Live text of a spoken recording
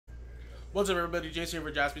What's up, everybody? Jason here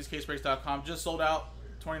for JaspysCaseBreaks.com. Just sold out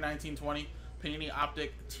 2019-20 Panini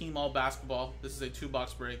Optic Tmall basketball. This is a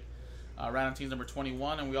 2-box break. Random teams number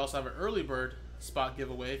 21, and we also have an early bird spot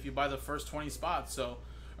giveaway if you buy the first 20 spots. So,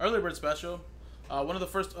 early bird special. One of the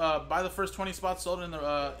first buy the first 20 spots sold in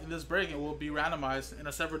this break, it will be randomized in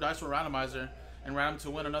a separate dice roll randomizer and random to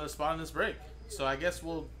win another spot in this break. So I guess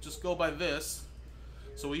we'll just go by this.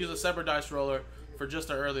 So we'll use a separate dice roller for just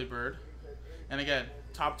our early bird. And again,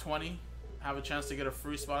 top 20 have a chance to get a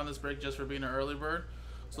free spot in this break just for being an early bird.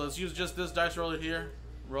 So let's use just this dice roller here,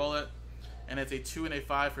 roll it, and it's a 2 and a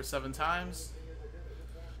 5 for 7 times.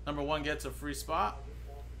 Number 1 gets a free spot.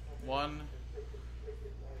 1,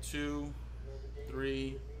 2,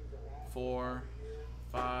 3, 4,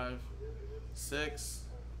 5, 6,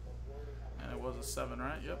 and it was a 7,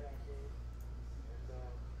 right? Yep.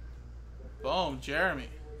 Boom, Jeremy.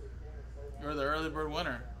 You're the early bird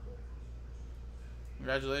winner.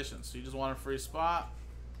 Congratulations. So you just want a free spot.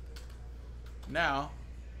 Now,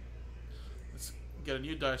 let's get a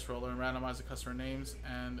new dice roller and randomize the customer names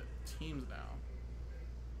and teams now.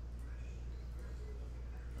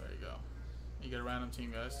 There you go. You get a random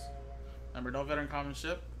team, guys. Remember, no veteran common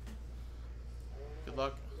ship. Good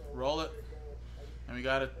luck. Roll it. And we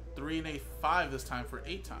got a 3 and a 5 this time for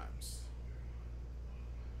 8 times.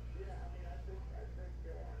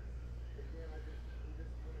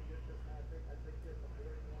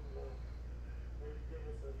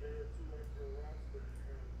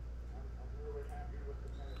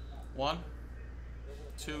 One,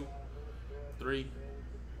 2, 3,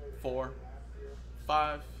 4,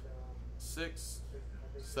 5, 6,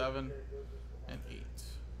 7, and 8.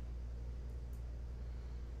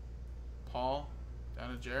 Paul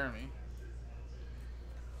down to Jeremy.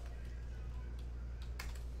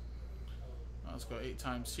 Now let's go 8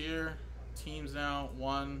 times here. Teams now.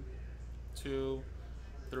 1, 2,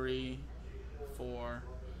 3, 4,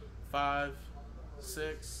 5,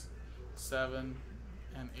 6, 7,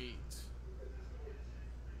 and 8.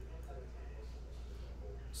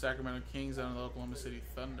 Sacramento Kings down to the Oklahoma City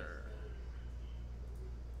Thunder.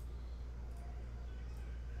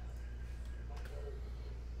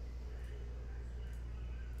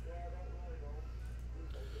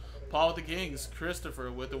 Paul with the Kings,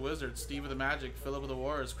 Christopher with the Wizards, Steve with the Magic, Philip with the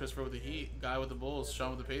Warriors, Christopher with the Heat, Guy with the Bulls,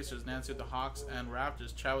 Sean with the Pacers, Nancy with the Hawks and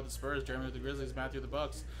Raptors, Chad with the Spurs, Jeremy with the Grizzlies, Matthew with the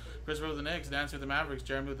Bucks, Christopher with the Knicks, Nancy with the Mavericks,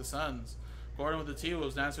 Jeremy with the Suns, Gordon with the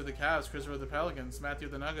T-Wolves, Nancy with the Cavs, Christopher with the Pelicans, Matthew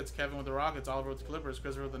with the Nuggets, Kevin with the Rockets, Oliver with the Clippers,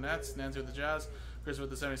 Christopher with the Nets, Nancy with the Jazz, Christopher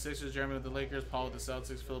with the 76ers, Jeremy with the Lakers, Paul with the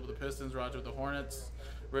Celtics, Philip with the Pistons, Roger with the Hornets,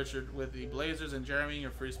 Richard with the Blazers, and Jeremy,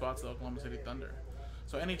 your free spots, the Oklahoma City Thunder.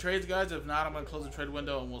 So any trades, guys? If not, I'm going to close the trade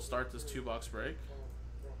window and we'll start this 2-box break.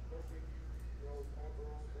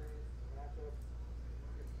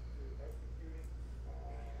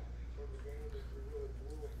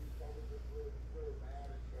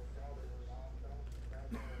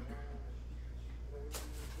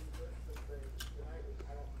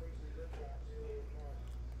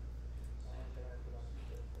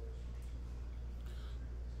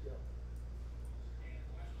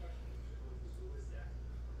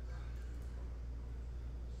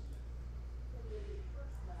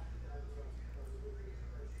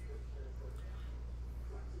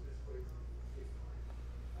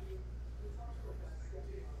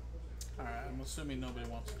 Alright, I'm assuming nobody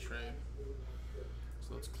wants to trade.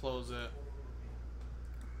 So let's close it.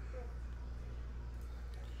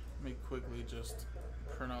 Let me quickly just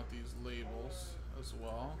print out these labels as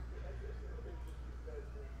well.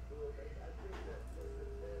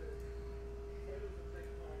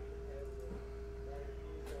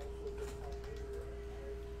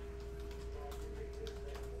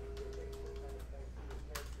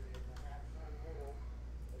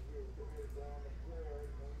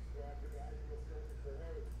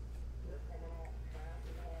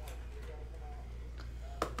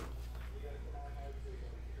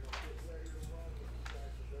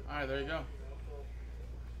 Alright, there you go.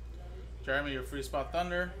 Jeremy, your free spot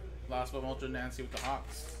Thunder. Last but ultra Nancy with the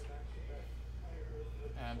Hawks.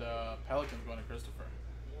 And Pelicans going to Christopher.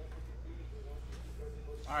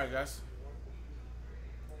 Alright, guys.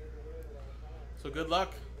 So good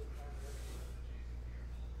luck.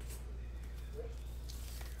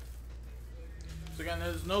 So again,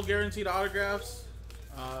 there's no guaranteed autographs.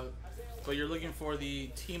 But you're looking for the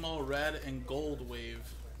Tmall red and gold wave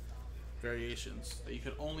variations that you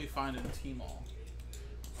could only find in Tmall.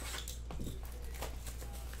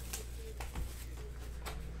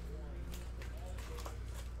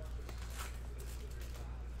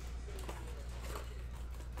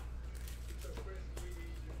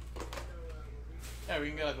 Yeah, we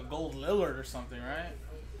can get like a gold Lillard or something, right?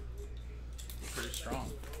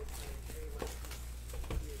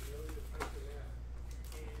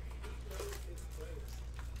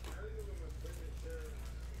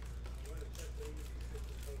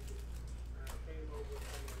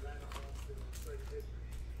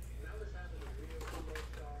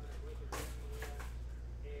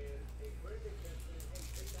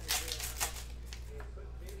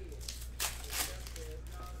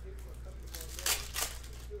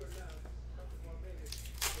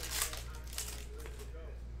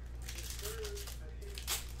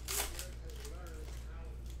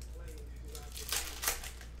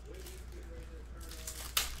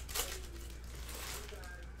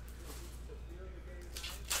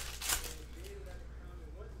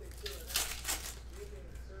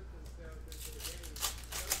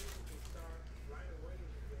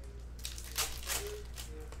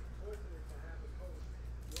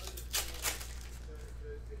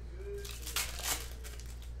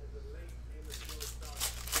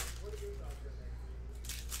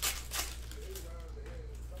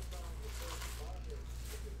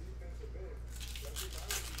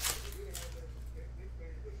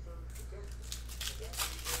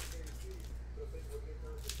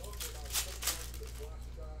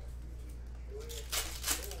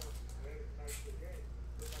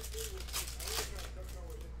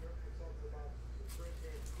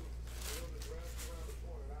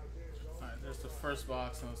 first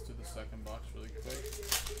box, and let's do the second box really quick.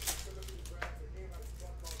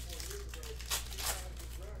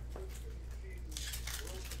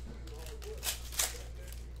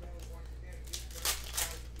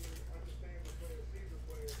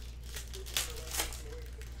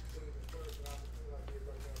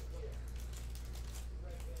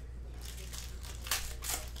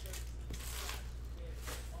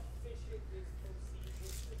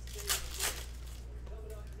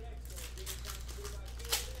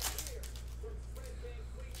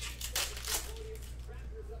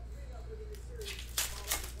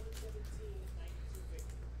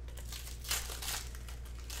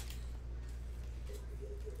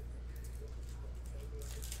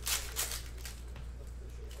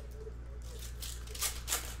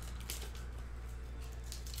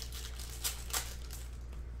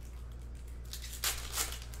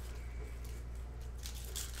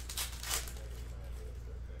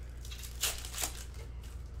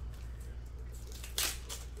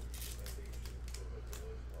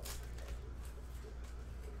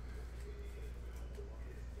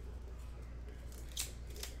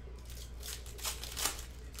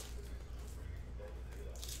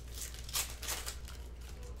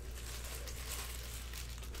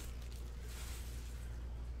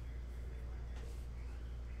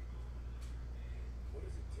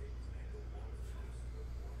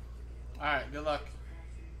 Alright, good luck.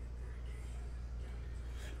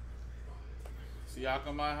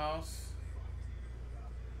 Siakam, my house.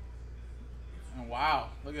 And wow,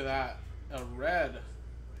 look at that. A red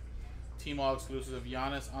Tmall exclusive of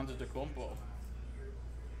Giannis Antetokounmpo.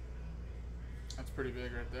 That's pretty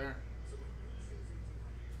big right there.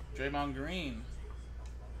 Draymond Green.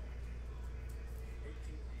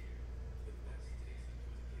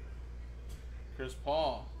 Chris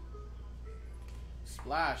Paul.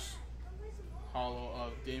 Splash. Hollow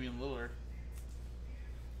of Damian Lillard.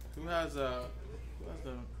 Who has the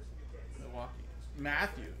Milwaukee?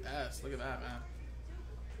 Matthew S. Look at that, man.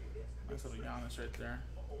 Nice little Giannis right there.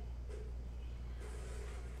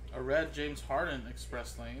 A red James Harden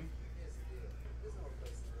Express Lane.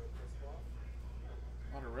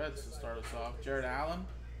 A lot of reds to start us off. Jared Allen.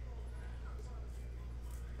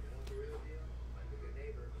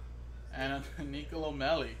 And Nicolo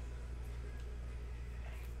Melli.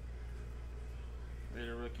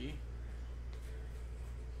 Raider rookie.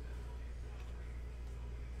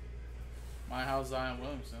 My house, Zion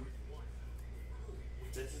Williamson.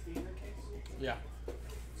 This is the inner case? Yeah.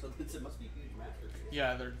 So it must be huge masterpiece.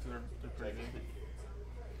 Yeah, they're pretty big.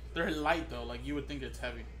 They're light though, like you would think it's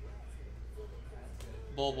heavy.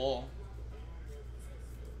 Bull.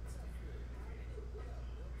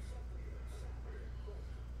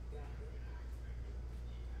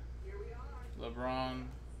 LeBron.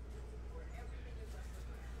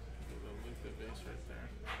 The base right there.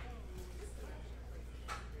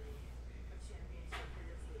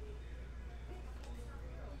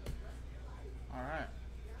 All right.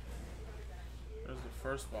 There's the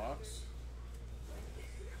first box.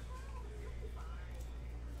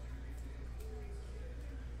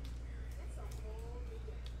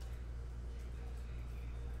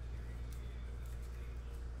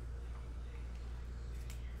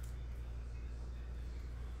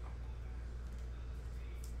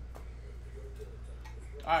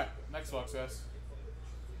 Alright, next box, guys.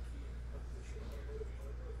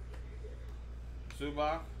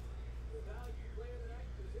 Zubac.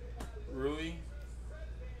 Rui.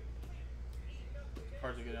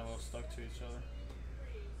 Cards are getting a little stuck to each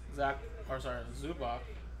other. Zubac.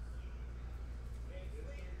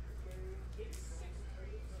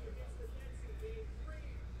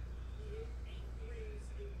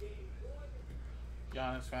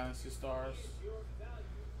 Giannis Fantasy Stars.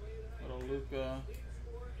 Little Luka.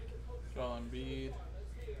 Joel Embiid.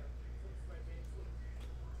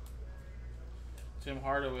 Tim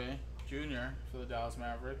Hardaway Jr. for the Dallas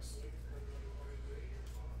Mavericks.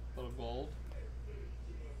 Little gold.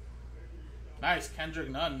 Nice, Kendrick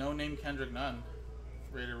Nunn. No name Kendrick Nunn.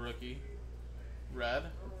 Raider rookie.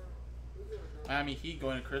 Red. Miami Heat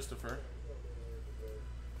going to Christopher.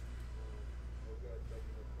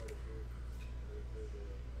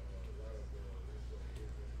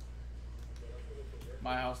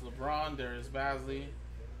 My house LeBron, Darius Bazley.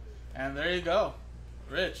 And there you go.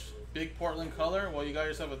 Rich. Big Portland color. Well, you got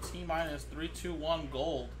yourself a T-321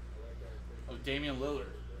 gold of Damian Lillard.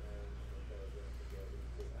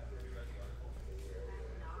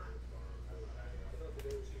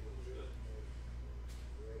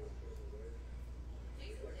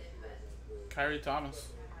 Kyrie Thomas.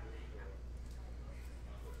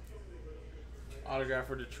 Autograph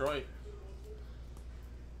for Detroit.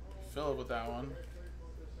 Phillip with that one.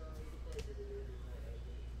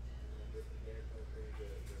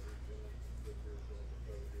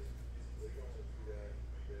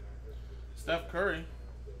 Steph Curry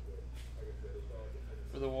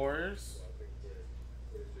for the Warriors.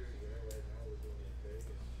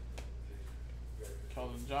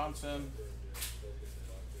 Keldon Johnson.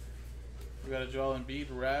 We got a Joel Embiid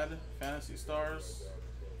red Fantasy Stars.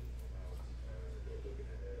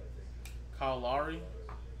 Kyle Lowry.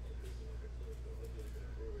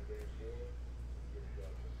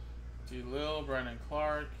 D. Lil, Brandon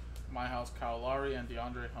Clark, My House Kyle Lowry, and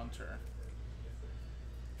DeAndre Hunter.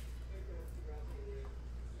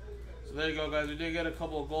 So there you go, guys. We did get a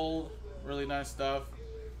couple of gold. Really nice stuff.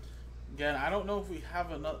 Again, I don't know if we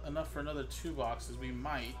have enough for another 2 boxes. We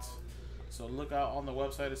might. So look out on the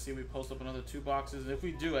website to see if we post up another 2 boxes. And if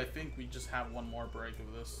we do, I think we just have one more break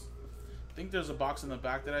of this. I think there's a box in the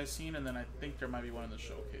back that I've seen, and then I think there might be one in the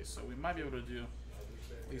showcase. So we might be able to do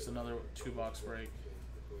at least another 2-box break.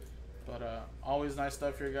 But always nice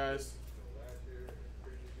stuff here, guys.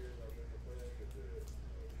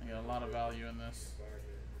 I got a lot of value in this.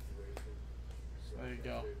 So there you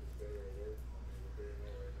go.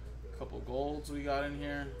 A couple golds we got in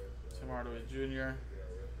here. Tim Hardaway Jr.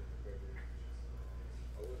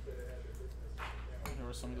 There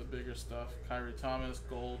was some of the bigger stuff. Kyrie Thomas,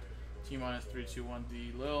 gold. T-321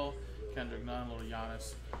 D. Lil. Kendrick Nunn, little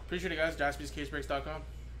Giannis. Appreciate it, guys. JaspysCaseBreaks.com.